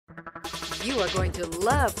You are going to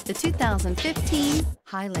love the 2015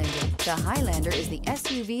 Highlander. The Highlander is the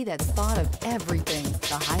SUV that's thought of everything.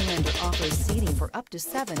 The Highlander offers seating for up to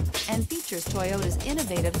 7 and features Toyota's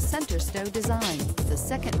innovative center stow design. The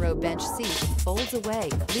second row bench seat folds away,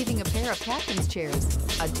 leaving a pair of captain's chairs.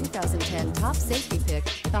 A 2010 top safety pick,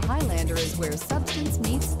 the Highlander is where substance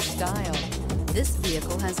meets style. This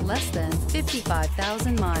vehicle has less than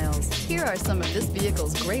 55,000 miles. Here are some of this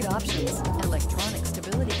vehicle's great options: electronic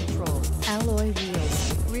stability control, alloy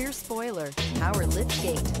wheels, rear spoiler, power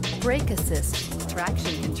liftgate, brake assist,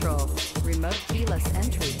 traction control, remote keyless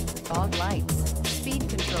entry, fog lights, speed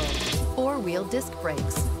control, 4-wheel disc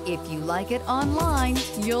brakes. If you like it online,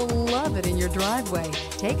 you'll love it in your driveway.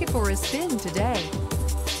 Take it for a spin today.